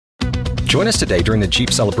Join us today during the Jeep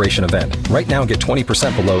Celebration event. Right now, get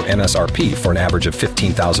 20% below MSRP for an average of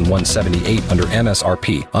 $15,178 under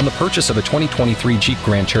MSRP on the purchase of a 2023 Jeep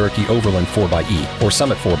Grand Cherokee Overland 4xE or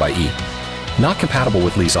Summit 4xE. Not compatible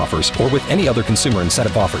with lease offers or with any other consumer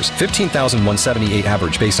incentive offers. $15,178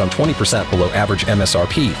 average based on 20% below average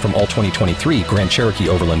MSRP from all 2023 Grand Cherokee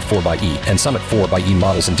Overland 4xE and Summit 4xE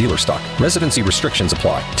models in dealer stock. Residency restrictions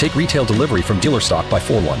apply. Take retail delivery from dealer stock by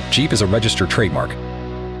 4/1. Jeep is a registered trademark.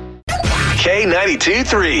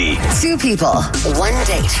 K92-3. Two people, one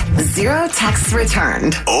date, 0 texts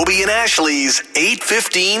returned. Obie and Ashley's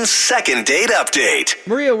 8:15 second date update.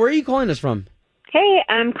 Maria, where are you calling us from? Hey,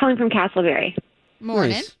 I'm calling from Castleberry.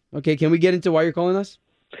 Morning. Nice. Okay, can we get into why you're calling us?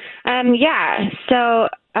 Yeah, so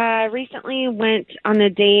recently went on a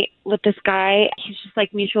date with this guy. He's just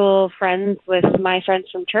like mutual friends with my friends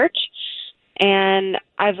from church. And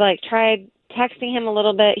I've tried texting him a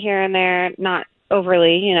little bit here and there, not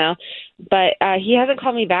overly, but he hasn't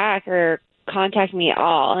called me back or contacted me at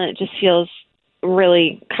all. And it just feels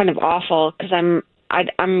really kind of awful because I'm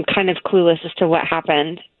kind of clueless as to what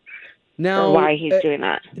happened. Now, or why he's doing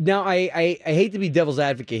that. Now, I hate to be devil's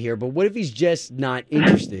advocate here, but what if he's just not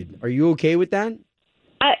interested? Are you okay with that?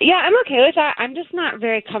 Yeah, I'm okay with that. I'm just not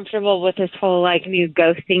very comfortable with this whole new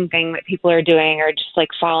ghosting thing that people are doing, or just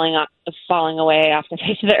falling away off the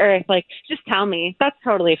face of the earth. Just tell me. That's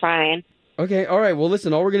totally fine. Okay, all right. Well,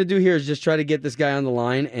 listen, all we're going to do here is just try to get this guy on the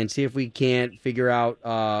line and see if we can't figure out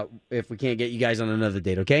if we can't get you guys on another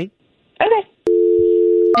date, okay? Okay.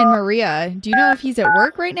 And Maria, do you know if he's at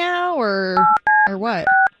work right now or what?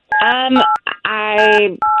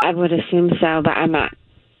 I would assume so, but I'm not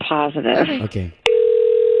positive. Okay.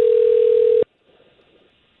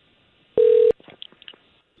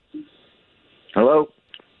 Hello?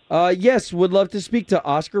 Yes, would love to speak to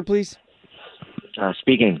Oscar, please.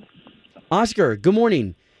 Speaking. Oscar, good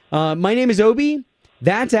morning. My name is Obie.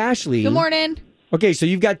 That's Ashley. Good morning. Okay, so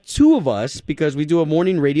you've got two of us because we do a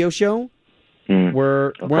morning radio show.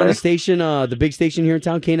 We're on the station, the big station here in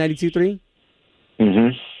town, K92.3.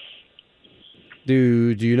 Mm-hmm.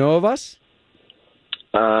 Do you know of us?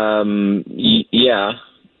 Yeah.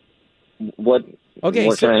 What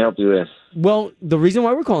can I help you with? Well, the reason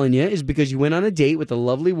why we're calling you is because you went on a date with a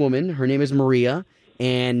lovely woman. Her name is Maria,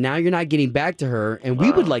 and now you're not getting back to her, and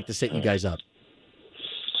we would like to set you guys up.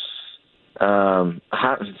 How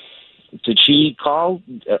did she call?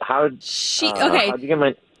 How'd you get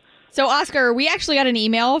my... So, Oscar, we actually got an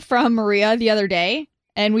email from Maria the other day,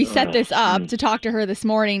 and we set this up to talk to her this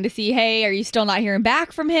morning to see, hey, are you still not hearing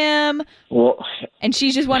back from him? Well, and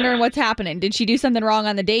she's just wondering what's happening. Did she do something wrong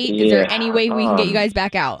on the date? Is there any way we can get you guys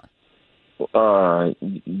back out?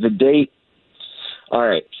 The date, all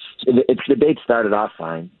right. The date started off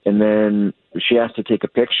fine, and then she asked to take a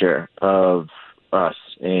picture of us,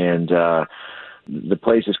 and the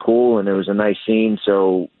place is cool, and it was a nice scene,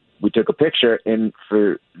 so we took a picture, and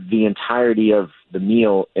for the entirety of the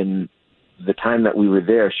meal and the time that we were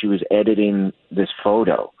there, she was editing this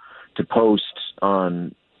photo to post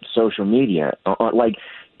on social media, on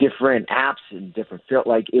different apps and different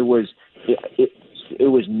it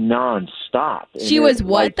was nonstop. She was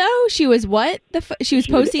what though? She was what? She was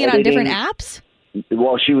posting it on different apps?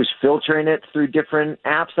 Well, she was filtering it through different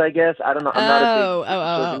apps, I guess. I don't know. I'm not a big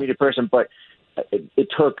social media person, but it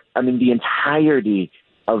took, the entirety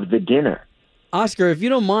of the dinner. Oscar, if you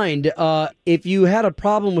don't mind, if you had a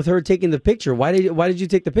problem with her taking the picture, why did you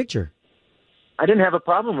take the picture? I didn't have a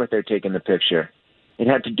problem with her taking the picture. It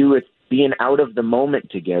had to do with being out of the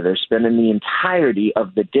moment together, spending the entirety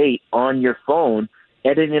of the date on your phone,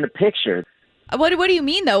 editing a picture. What do you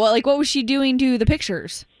mean, though? What was she doing to the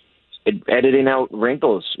pictures? Editing out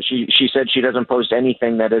wrinkles. She said she doesn't post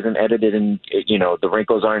anything that isn't edited, and the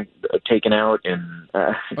wrinkles aren't taken out. And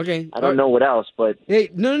okay, I don't know what else. But hey,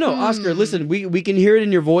 no, Oscar, listen, we can hear it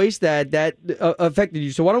in your voice that affected you.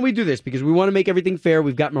 So why don't we do this? Because we want to make everything fair.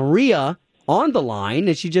 We've got Maria on the line,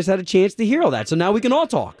 and she just had a chance to hear all that. So now we can all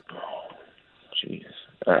talk. Jeez,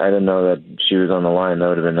 I didn't know that she was on the line. That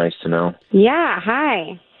would have been nice to know. Yeah,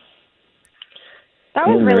 hi. That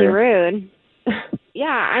was really rude. Yeah,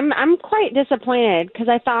 I'm quite disappointed because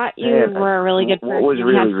I thought you were a really good person. What was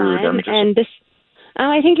really rude?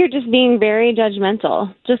 I think you're just being very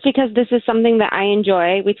judgmental. Just because this is something that I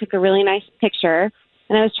enjoy, we took a really nice picture,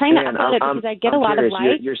 and I was trying to upload it because I get a lot of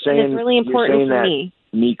likes. You're saying, and it's really important for me.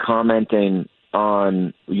 Me commenting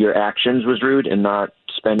on your actions was rude, and not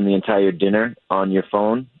spending the entire dinner on your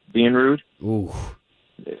phone being rude? Ooh.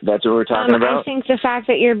 That's what we're talking about? I think the fact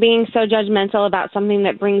that you're being so judgmental about something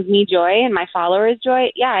that brings me joy and my followers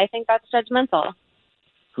joy, yeah, I think that's judgmental.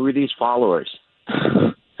 Who are these followers?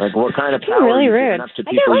 Like, what kind of It's power really are you rude. giving up to I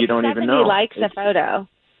get people like you don't 70 even know? likes a photo.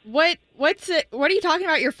 What are you talking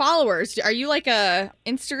about your followers? Are you like a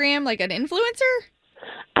Instagram, like an influencer?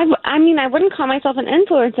 I mean, I wouldn't call myself an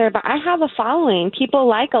influencer, but I have a following. People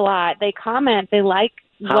like a lot. They comment. They like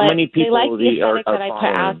How many people they like the are aesthetic that I put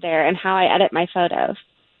following? out there and how I edit my photos.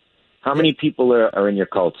 How many people are in your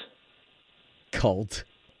cult? Cult.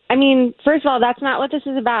 I mean, first of all, that's not what this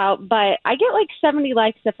is about, but I get like 70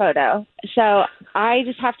 likes a photo. So I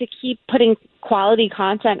just have to keep putting quality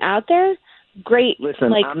content out there. Great, Listen,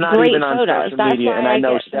 like I'm not great even on photos. social That's media, why and I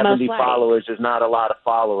know get the most 70 likes. followers is not a lot of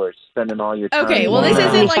followers. Spending all your time. Okay, well, this Wow.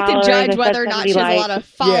 isn't like to Followers, judge I whether or said not she 70 has a lot of likes.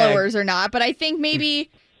 followers or not, but I think maybe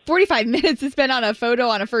 45 minutes to spend on a photo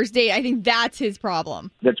on a first date, I think that's his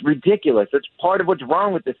problem. That's ridiculous. That's part of what's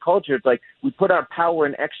wrong with this culture. It's like we put our power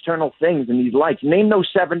in external things and these likes. Name those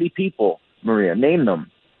 70 people, Maria. Name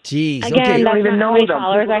them. Jeez. Again, Okay. We that's don't even not how know many them.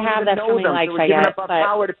 followers People I don't have, even that's know how many them. likes So we're I giving get, up our but-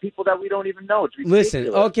 power to people that we don't even know. It's ridiculous. Listen.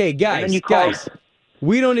 Okay, And guys. then you call Guys.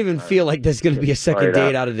 We don't even feel like there's going to be a second Fired up.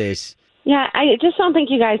 date out of this. Yeah, I just don't think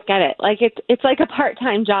you guys get it. Like it's like a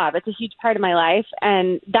part-time job. It's a huge part of my life,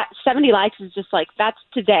 and that 70 likes is just like that's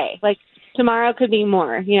today. Like tomorrow could be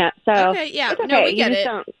more. You know, so Okay, yeah, it's okay. no, we You get just it.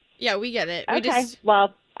 don't- Yeah, we get it. We Okay, just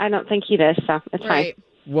well, I don't think he does, so it's right.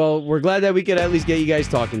 Well, we're glad that we could at least get you guys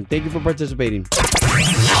talking. Thank you for participating.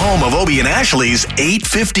 Home of Obie and Ashley's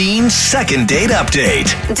 8:15 second date update.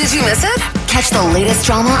 Did you miss it? Catch the latest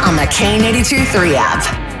drama on the K82-3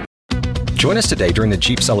 app. Join us today during the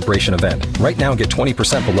Jeep Celebration event. Right now, get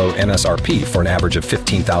 20% below MSRP for an average of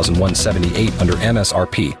 $15,178 under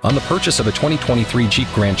MSRP on the purchase of a 2023 Jeep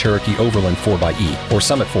Grand Cherokee Overland 4xE or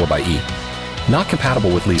Summit 4xE. Not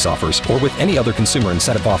compatible with lease offers or with any other consumer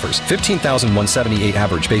incentive offers. $15,178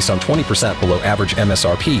 average based on 20% below average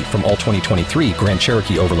MSRP from all 2023 Grand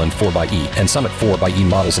Cherokee Overland 4xE and Summit 4xE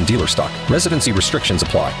models in dealer stock. Residency restrictions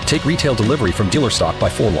apply. Take retail delivery from dealer stock by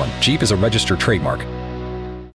 4/1. Jeep is a registered trademark.